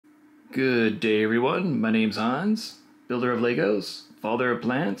Good day, everyone. My name's Hans, builder of Legos, father of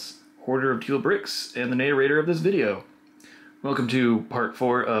plants, hoarder of Teal Bricks, and the narrator of this video. Welcome to part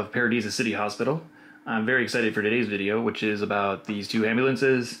 4 of Paradisa City Hospital. I'm very excited for today's video, which is about these two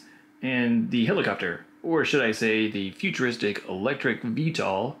ambulances and the helicopter, or should I say the futuristic electric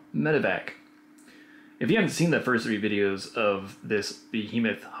VTOL Medevac. If you haven't seen the first 3 videos of this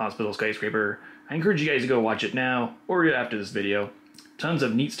behemoth hospital skyscraper, I encourage you guys to go watch it now or after this video. Tons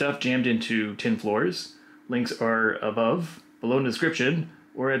of neat stuff jammed into 10 floors. Links are above, below in the description,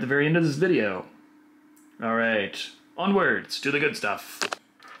 or at the very end of this video. Alright, onwards to the good stuff.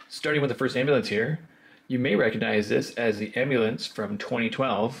 Starting with the first ambulance here, you may recognize this as the ambulance from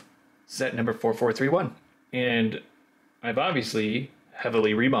 2012, set number 4431. And I've obviously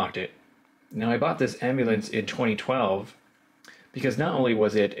heavily remocked it. Now I bought this ambulance in 2012 because not only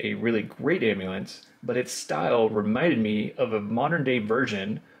was it a really great ambulance, but its style reminded me of a modern day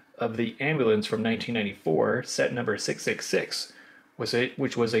version of the ambulance from 1994, set number 666,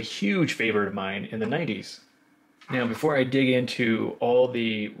 which was a huge favorite of mine in the 90s. Now before I dig into all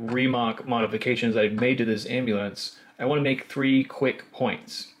the Remoc modifications I've made to this ambulance, I want to make 3 quick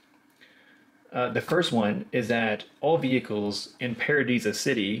points. The first one is that all vehicles in Paradisa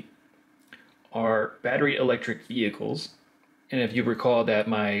City are battery electric vehicles. And if you recall that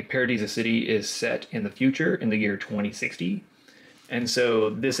my Paradisa City is set in the future, in the year 2060. And so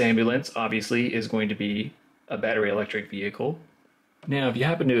this ambulance obviously is going to be a battery electric vehicle. Now, if you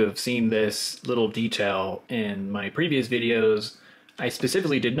happen to have seen this little detail in my previous videos, I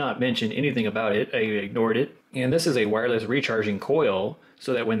specifically did not mention anything about it. I ignored it. And this is a wireless recharging coil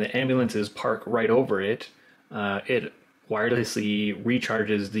so that when the ambulances park right over it, it wirelessly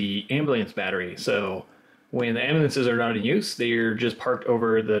recharges the ambulance battery. So when the ambulances are not in use, they're just parked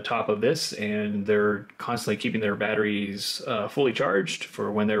over the top of this and they're constantly keeping their batteries fully charged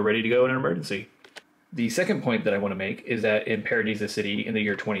for when they're ready to go in an emergency. The second point that I want to make is that in Paradisa City in the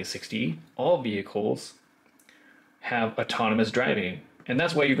year 2060, all vehicles have autonomous driving. And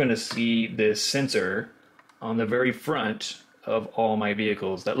that's why you're going to see this sensor on the very front of all my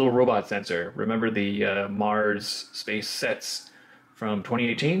vehicles, that little robot sensor. Remember the Mars space sets from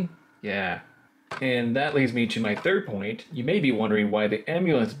 2018? Yeah. And that leads me to my third point. You may be wondering why the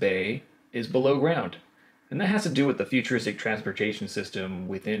ambulance bay is below ground. And that has to do with the futuristic transportation system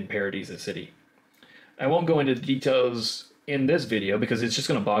within Paradisa City. I won't go into the details in this video because it's just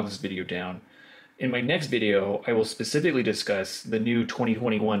going to bog this video down. In my next video, I will specifically discuss the new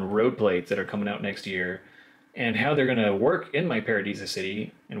 2021 road plates that are coming out next year and how they're going to work in my Paradisa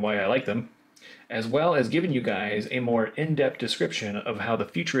City and why I like them, as well as giving you guys a more in-depth description of how the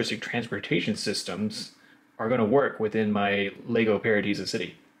futuristic transportation systems are going to work within my Lego Paradisa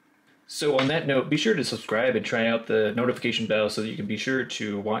City. So on that note, be sure to subscribe and try out the notification bell so that you can be sure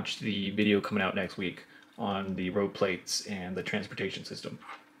to watch the video coming out next week on the road plates and the transportation system.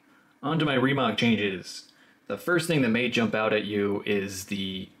 On to my Remoc changes. The first thing that may jump out at you is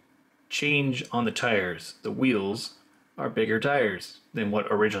the change on the tires. The wheels are bigger tires than what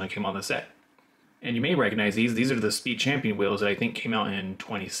originally came on the set. And you may recognize these. These are the Speed Champion wheels that I think came out in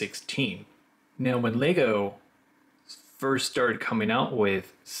 2016. Now, when Lego first started coming out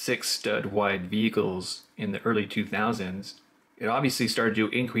with 6-stud wide vehicles in the early 2000s, it obviously started to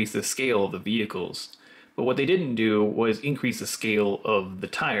increase the scale of the vehicles. But what they didn't do was increase the scale of the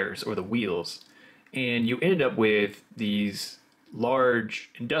tires or the wheels. And you ended up with these large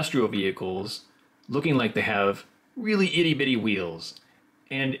industrial vehicles looking like they have really itty-bitty wheels.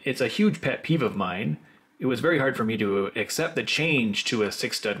 And it's a huge pet peeve of mine. It was very hard for me to accept the change to a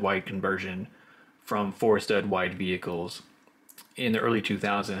 6-stud wide conversion from 4-stud wide vehicles in the early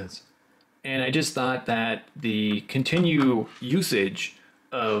 2000s. And I just thought that the continued usage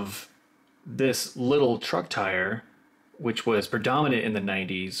of this little truck tire, which was predominant in the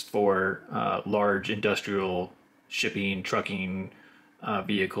 90s for large industrial shipping, trucking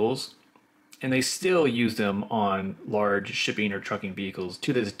vehicles, and they still use them on large shipping or trucking vehicles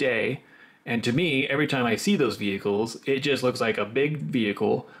to this day. And to me, every time I see those vehicles, it just looks like a big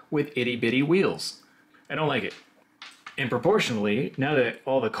vehicle with itty-bitty wheels. I don't like it. And proportionally, now that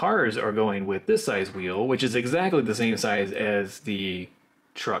all the cars are going with this size wheel, which is exactly the same size as the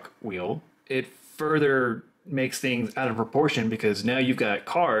truck wheel, it further makes things out of proportion because now you've got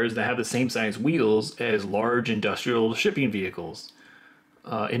cars that have the same size wheels as large industrial shipping vehicles.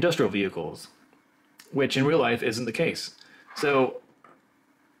 Industrial vehicles, which in real life isn't the case. So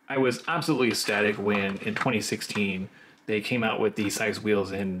I was absolutely ecstatic when in 2016 they came out with these size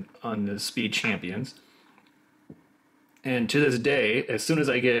wheels on the Speed Champions. And to this day, as soon as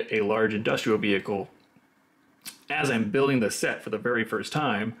I get a large industrial vehicle, as I'm building the set for the very first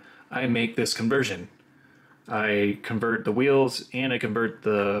time, I make this conversion. I convert the wheels and I convert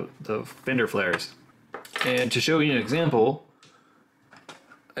the fender flares. And to show you an example,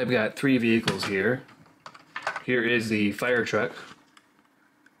 I've got 3 vehicles here. Here is the fire truck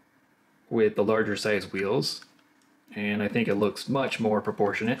with the larger size wheels, and I think it looks much more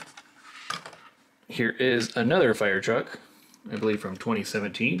proportionate. Here is another fire truck, I believe from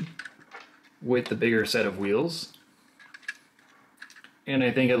 2017, with the bigger set of wheels, and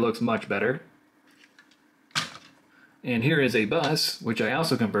I think it looks much better. And here is a bus, which I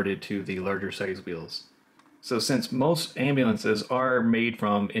also converted to the larger size wheels. So since most ambulances are made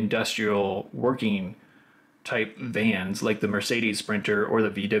from industrial working type vans, like the Mercedes Sprinter or the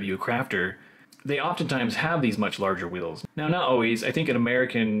VW Crafter, they oftentimes have these much larger wheels. Now, not always. I think in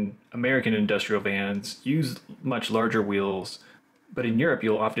American industrial vans use much larger wheels, but in Europe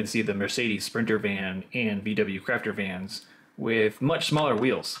you'll often see the Mercedes Sprinter van and VW Crafter vans with much smaller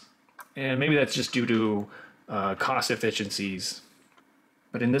wheels. And maybe that's just due to cost efficiencies.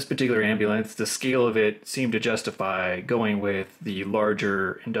 But in this particular ambulance, the scale of it seemed to justify going with the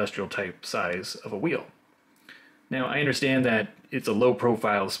larger industrial type size of a wheel. Now, I understand that it's a low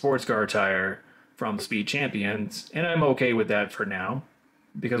profile sports car tire from Speed Champions, and I'm okay with that for now,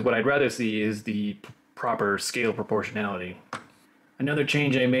 because what I'd rather see is the proper scale proportionality. Another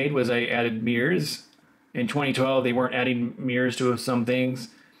change I made was I added mirrors. In 2012, they weren't adding mirrors to some things.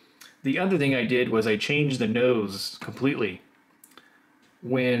 The other thing I did was I changed the nose completely.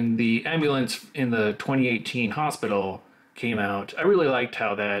 When the ambulance in the 2018 hospital came out, I really liked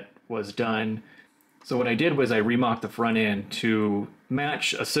how that was done. So what I did was I remocked the front end to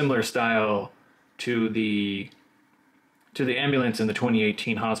match a similar style to the ambulance in the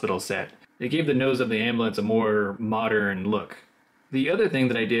 2018 hospital set. It gave the nose of the ambulance a more modern look. The other thing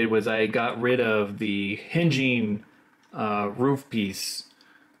that I did was I got rid of the hinging roof piece,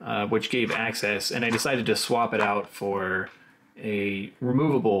 which gave access, and I decided to swap it out for a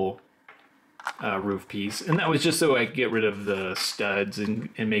removable roof piece. And that was just so I could get rid of the studs and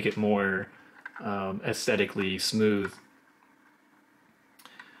make it more aesthetically smooth.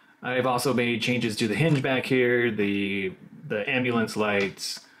 I've also made changes to the hinge back here, the ambulance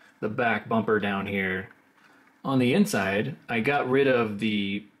lights, the back bumper down here. On the inside, I got rid of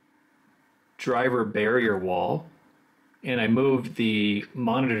the driver barrier wall, and I moved the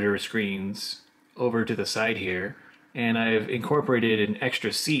monitor screens over to the side here, and I've incorporated an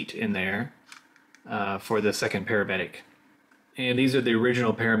extra seat in there for the second paramedic. And these are the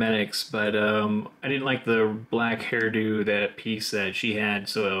original paramedics, but I didn't like the black hairdo, that piece that she had,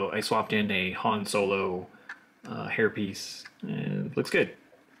 so I swapped in a Han Solo hairpiece, and it looks good.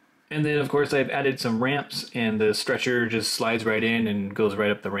 And then, of course, I've added some ramps, and the stretcher just slides right in and goes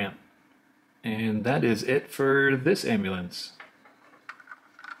right up the ramp. And that is it for this ambulance.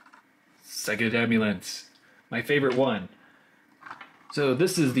 Second ambulance, my favorite one. So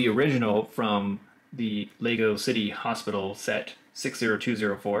this is the original from the Lego City Hospital set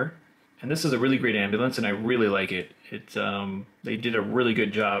 60204, and this is a really great ambulance, and I really like it. They did a really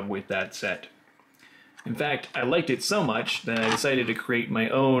good job with that set. In fact, I liked it so much that I decided to create my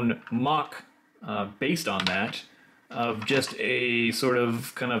own MOC based on that, of just a sort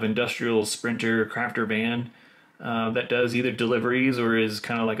of kind of industrial sprinter crafter van that does either deliveries or is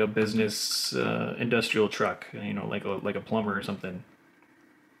kind of like a business industrial truck, you know, like a plumber or something.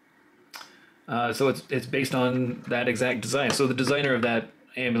 So it's based on that exact design. So the designer of that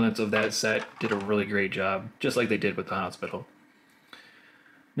ambulance, of that set, did a really great job, just like they did with the hospital.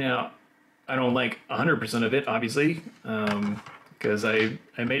 Now, I don't like 100% of it, obviously, because I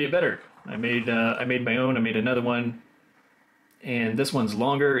made it better. I made my own. I made another one, and this one's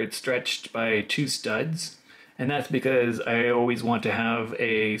longer. It's stretched by 2 studs, and that's because I always want to have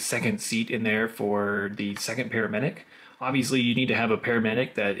a second seat in there for the second paramedic. Obviously, you need to have a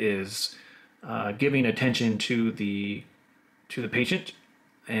paramedic that is giving attention to the patient,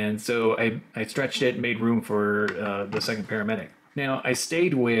 and so I stretched it and made room for the second paramedic. Now, I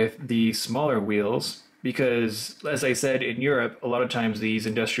stayed with the smaller wheels because, as I said, in Europe, a lot of times these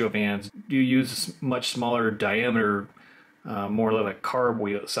industrial vans do use much smaller diameter, more like car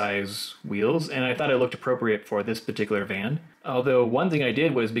wheel size wheels, and I thought it looked appropriate for this particular van. Although one thing I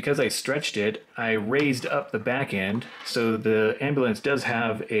did was, because I stretched it, I raised up the back end, so the ambulance does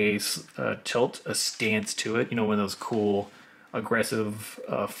have a tilt, a stance to it, you know, one of those cool aggressive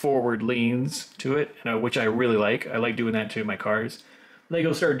forward leans to it, which I really like. I like doing that to my cars.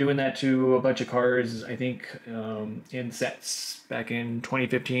 Lego started doing that to a bunch of cars, I think, in sets back in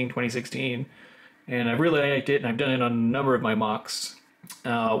 2015, 2016, and I really liked it, and I've done it on a number of my MOCs.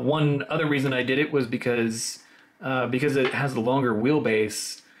 One other reason I did it was because it has the longer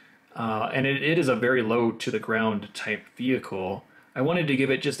wheelbase. and it is a very low to the ground type vehicle. I wanted to give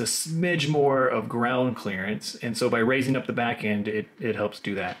it just a smidge more of ground clearance, and so by raising up the back end, it helps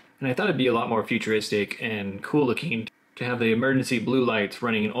do that. And I thought it'd be a lot more futuristic and cool looking to have the emergency blue lights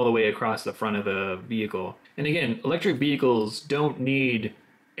running all the way across the front of the vehicle. And again, electric vehicles don't need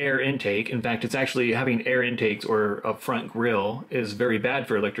air intake. In fact, it's actually having air intakes or a front grille is very bad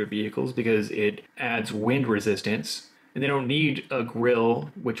for electric vehicles because it adds wind resistance. And they don't need a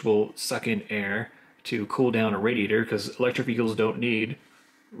grille which will suck in air to cool down a radiator, because electric vehicles don't need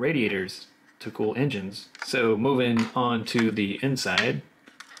radiators to cool engines. So moving on to the inside.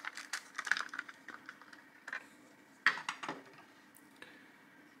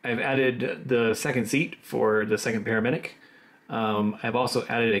 I've added the second seat for the second paramedic. I've also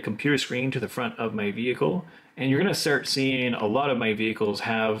added a computer screen to the front of my vehicle, and you're going to start seeing a lot of my vehicles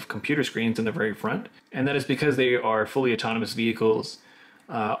have computer screens in the very front, and that is because they are fully autonomous vehicles.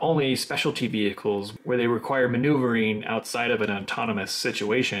 Only specialty vehicles where they require maneuvering outside of an autonomous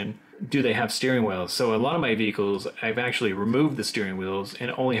situation do they have steering wheels. So a lot of my vehicles, I've actually removed the steering wheels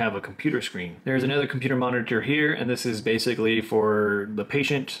and only have a computer screen. There's another computer monitor here, and this is basically for the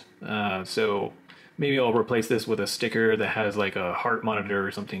patient. So maybe I'll replace this with a sticker that has like a heart monitor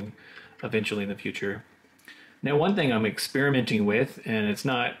or something eventually in the future. Now, one thing I'm experimenting with, and it's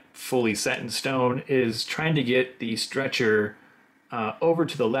not fully set in stone, is trying to get the stretcher over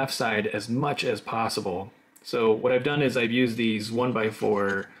to the left side as much as possible. So what I've done is I've used these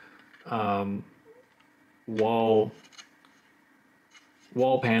 1x4 wall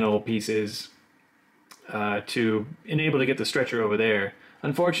panel pieces to enable to get the stretcher over there.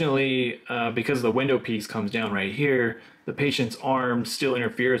 Unfortunately, because the window piece comes down right here, the patient's arm still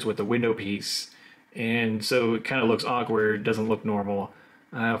interferes with the window piece, and so it kind of looks awkward, doesn't look normal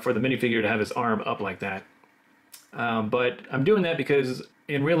for the minifigure to have his arm up like that. But I'm doing that because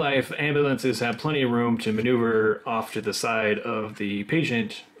in real life, ambulances have plenty of room to maneuver off to the side of the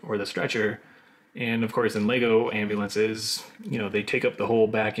patient or the stretcher. And of course, in Lego ambulances, you know, they take up the whole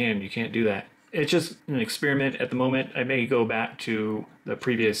back end. You can't do that. It's just an experiment at the moment. I may go back to the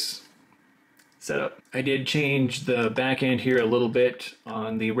previous setup. I did change the back end here a little bit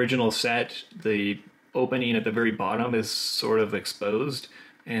on the original set. The opening at the very bottom is sort of exposed,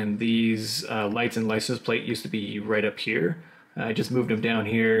 and these lights and license plate used to be right up here. I just moved them down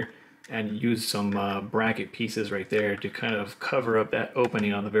here and used some bracket pieces right there to kind of cover up that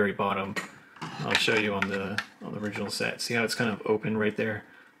opening on the very bottom. I'll show you on the original set. See how it's kind of open right there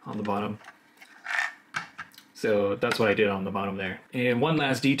on the bottom? So that's what I did on the bottom there. And one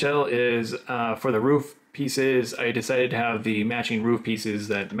last detail is for the roof pieces, I decided to have the matching roof pieces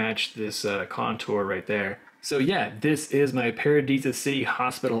that match this contour right there. So yeah, this is my Paradisa City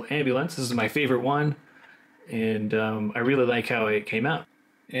Hospital ambulance. This is my favorite one, and I really like how it came out.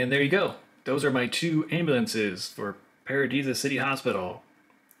 And there you go. Those are my two ambulances for Paradisa City Hospital.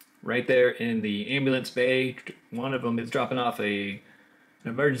 Right there in the ambulance bay, one of them is dropping off an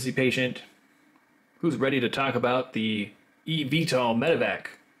emergency patient who's ready to talk about the eVTOL Medevac.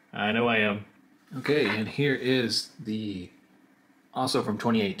 I know I am. Okay, and here is the, also from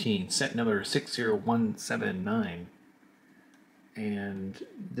 2018, set number 60179. And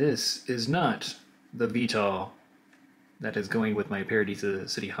this is not the VTOL that is going with my Paradisa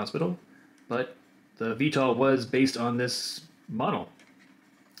City Hospital, but the VTOL was based on this model.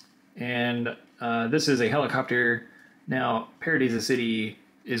 And this is a helicopter. Now, Paradisa City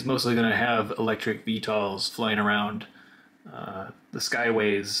is mostly going to have electric VTOLs flying around the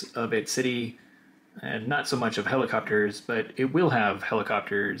skyways of its city, and not so much of helicopters, but it will have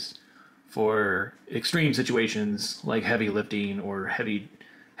helicopters for extreme situations like heavy lifting or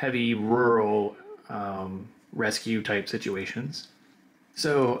heavy rural rescue type situations.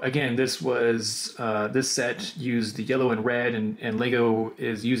 So again, this was this set used the yellow and red, and Lego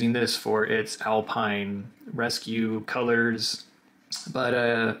is using this for its alpine rescue colors. But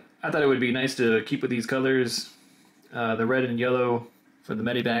I thought it would be nice to keep with these colors, the red and yellow for the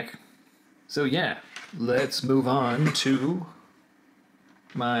Medevac. So yeah, let's move on to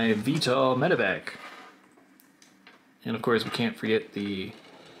my VTOL Medevac. And of course, we can't forget the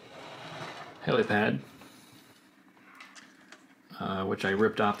helipad, which I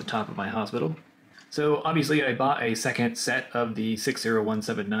ripped off the top of my hospital. So obviously I bought a second set of the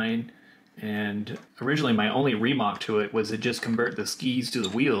 60179, and originally my only Remoc to it was to just convert the skis to the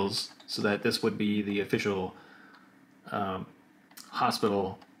wheels so that this would be the official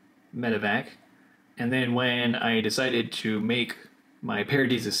hospital Medevac. And then when I decided to make my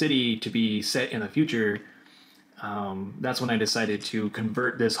Paradisa City to be set in the future, that's when I decided to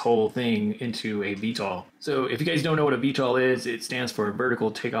convert this whole thing into a VTOL. So if you guys don't know what a VTOL is, it stands for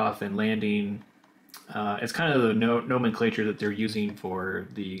vertical takeoff and landing. It's kind of the nomenclature that they're using for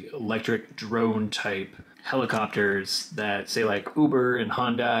the electric drone type helicopters that, say, like Uber and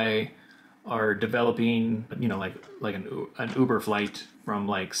Hyundai are developing, you know, like an Uber flight from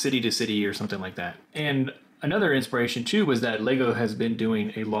like city to city or something like that. And another inspiration too was that Lego has been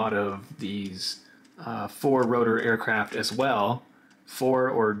doing a lot of these four rotor aircraft as well, four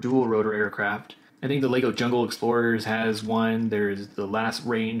or dual rotor aircraft. I think the Lego Jungle Explorers has one. There's the last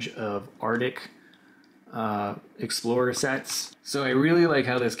range of Arctic Explorer sets. So I really like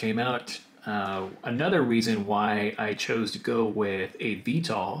how this came out. Another reason why I chose to go with a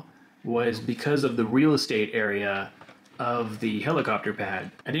VTOL was because of the real estate area of the helicopter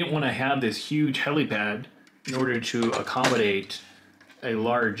pad. I didn't want to have this huge helipad in order to accommodate a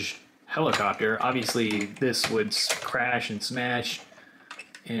large helicopter. Obviously this would crash and smash,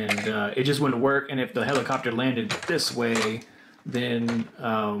 and it just wouldn't work. And if the helicopter landed this way, then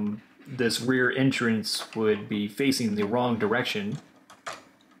this rear entrance would be facing the wrong direction.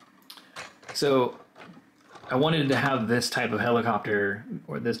 So I wanted to have this type of helicopter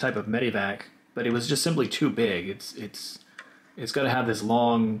or this type of medevac, but it was just simply too big. It's got to have this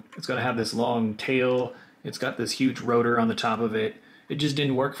long. It's got to have this long tail. It's got this huge rotor on the top of it. It just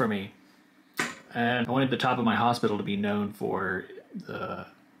didn't work for me. And I wanted the top of my hospital to be known for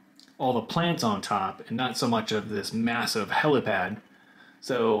all the plants on top and not so much of this massive helipad.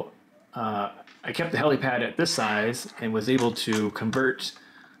 So I kept the helipad at this size and was able to convert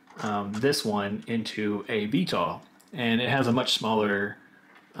this one into a VTOL. And it has a much smaller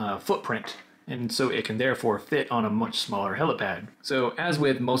footprint, and so it can therefore fit on a much smaller helipad. So as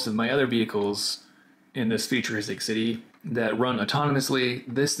with most of my other vehicles in this futuristic city that run autonomously,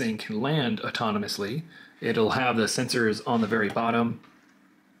 this thing can land autonomously. It'll have the sensors on the very bottom,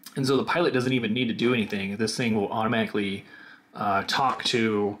 and so the pilot doesn't even need to do anything. This thing will automatically talk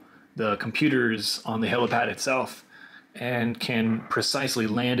to the computers on the helipad itself and can precisely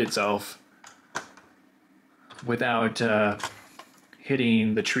land itself without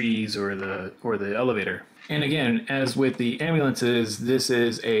hitting the trees or the elevator. And again, as with the ambulances, this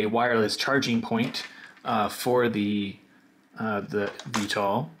is a wireless charging point for the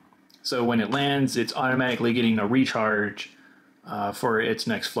VTOL. So when it lands, it's automatically getting a recharge for its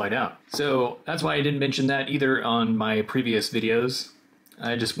next flight out. So that's why I didn't mention that either on my previous videos.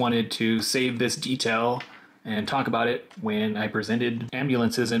 I just wanted to save this detail and talk about it when I presented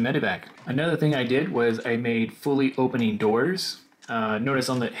ambulances and medevac. Another thing I did was I made fully opening doors. Notice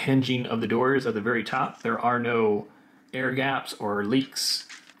on the hinging of the doors at the very top, there are no air gaps or leaks.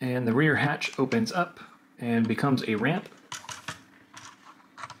 And the rear hatch opens up and becomes a ramp.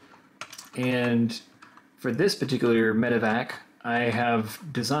 And for this particular medevac, I have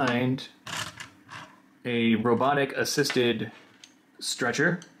designed a robotic assisted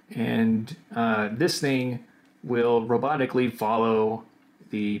stretcher, and this thing will robotically follow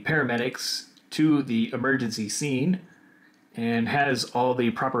the paramedics to the emergency scene and has all the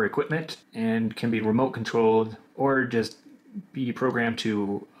proper equipment and can be remote controlled or just be programmed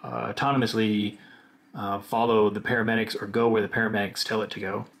to autonomously follow the paramedics or go where the paramedics tell it to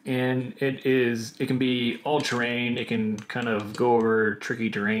go. And it can be all terrain. It can kind of go over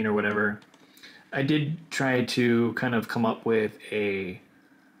tricky terrain or whatever. I did try to kind of come up with a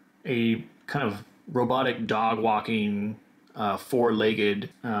kind of robotic dog walking four-legged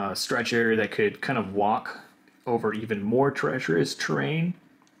stretcher that could kind of walk over even more treacherous terrain.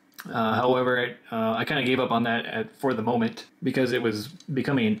 However, I kind of gave up on that for the moment because it was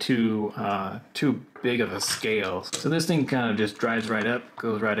becoming too big of a scale. So this thing kind of just drives right up,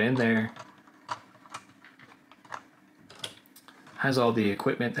 goes right in there, has all the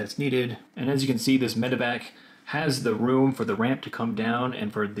equipment that's needed, and as you can see, this medevac has the room for the ramp to come down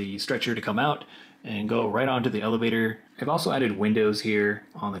and for the stretcher to come out and go right onto the elevator. I've also added windows here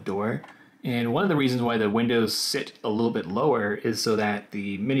on the door. And one of the reasons why the windows sit a little bit lower is so that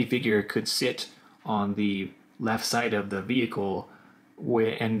the minifigure could sit on the left side of the vehicle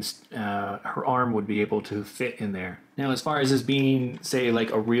and her arm would be able to fit in there. Now, as far as this being, say,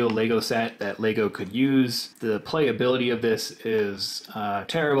 like a real Lego set that Lego could use, the playability of this is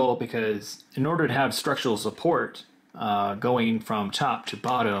terrible because in order to have structural support going from top to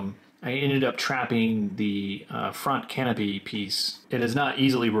bottom, I ended up trapping the front canopy piece. It is not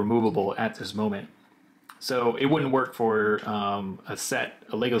easily removable at this moment. So it wouldn't work for a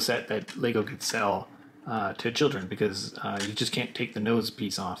Lego set that Lego could sell to children because you just can't take the nose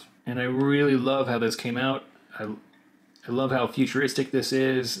piece off. And I really love how this came out. I love how futuristic this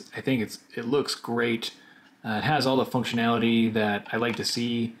is. I think it looks great. It has all the functionality that I like to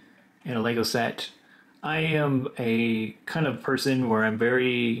see in a Lego set. I am a kind of person where I'm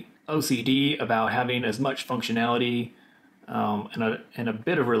very OCD about having as much functionality and a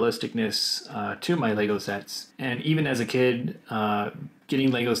bit of realisticness to my Lego sets. And even as a kid,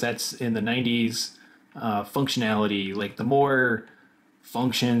 getting Lego sets in the 90s, functionality, like the more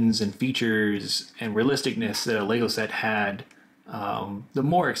functions and features and realisticness that a Lego set had, the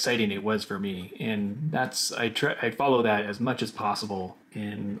more exciting it was for me. And I follow that as much as possible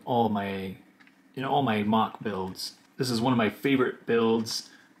in all my MOC builds. This is one of my favorite builds.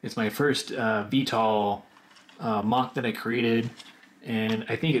 It's my first VTOL MOC that I created, and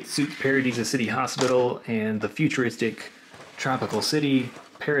I think it suits Paradisa City Hospital and the futuristic tropical city,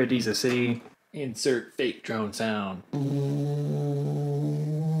 Paradisa City. Insert fake drone sound.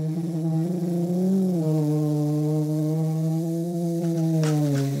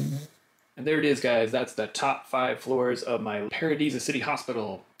 And there it is, guys. That's the top 5 floors of my Paradisa City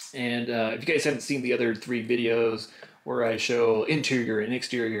Hospital. And if you guys haven't seen the other 3 videos where I show interior and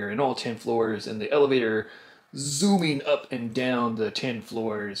exterior and all 10 floors and the elevator zooming up and down the 10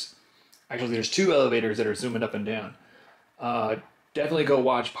 floors. Actually, there's 2 elevators that are zooming up and down. Definitely go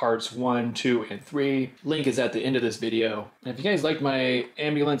watch parts 1, 2, and 3. Link is at the end of this video. And if you guys like my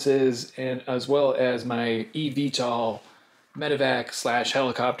ambulances and as well as my eVTOL Medevac /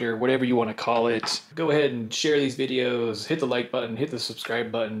 helicopter, whatever you want to call it, go ahead and share these videos, hit the like button, hit the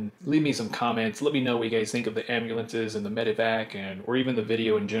subscribe button, leave me some comments, let me know what you guys think of the ambulances and the Medevac or even the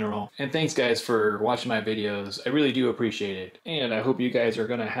video in general. And thanks guys for watching my videos. I really do appreciate it. And I hope you guys are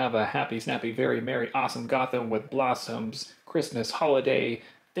going to have a happy, snappy, very merry, awesome Gotham with Blossoms Christmas holiday.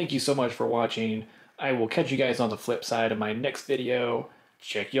 Thank you so much for watching. I will catch you guys on the flip side of my next video.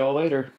 Check y'all later.